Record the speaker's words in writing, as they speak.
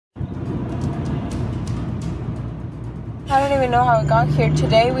I don't even know how it got here.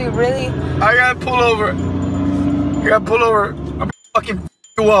 Today we really... I gotta pull over. I gotta pull over. I'm gonna fucking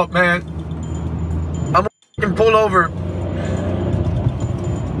you up, man. I'm gonna fucking pull over.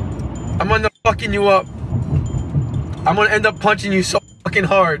 I'm gonna fucking you up. I'm gonna end up punching you so fucking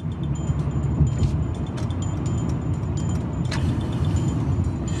hard.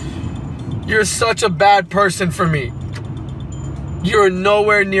 You're such a bad person for me. You're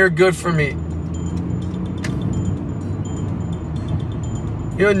nowhere near good for me.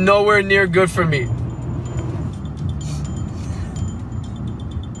 You're nowhere near good for me.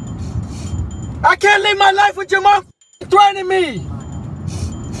 I can't live my life with your mom threatening me.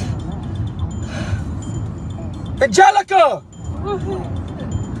 Angelica!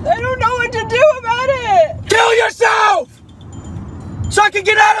 I don't know what to do about it! Kill yourself! So I can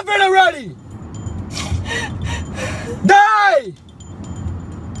get out of it already! Die!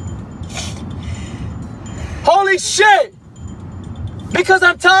 Holy shit! Because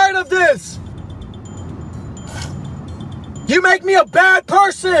I'm tired of this! You make me a bad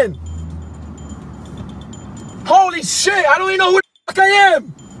person! Holy shit! I don't even know who the fuck I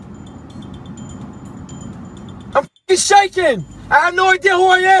am! I'm fucking shaking! I have no idea who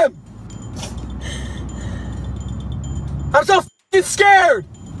I am! I'm so fucking scared!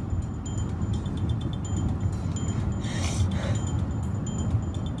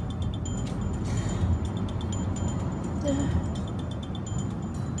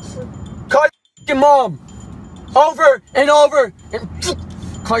 Call your mom! Over and over and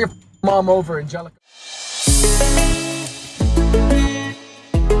call your mom over, Angelica.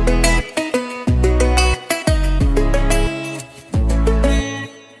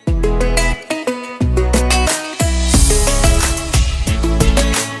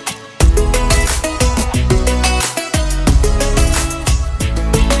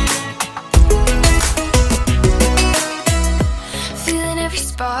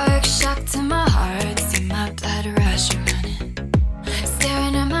 Spark, shock to my heart, see my blood rush running.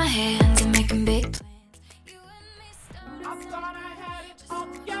 Staring at my hands and making big plans. You and me started. I thought I had it all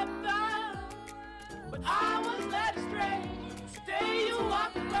together, but I was led astray. Stay, you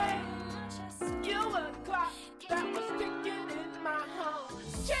walked away. You were the clock that was ticking in my home.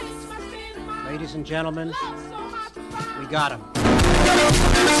 Changed my state of mind. Ladies and gentlemen, Love so hard to find. we got him.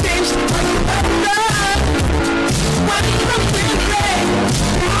 When you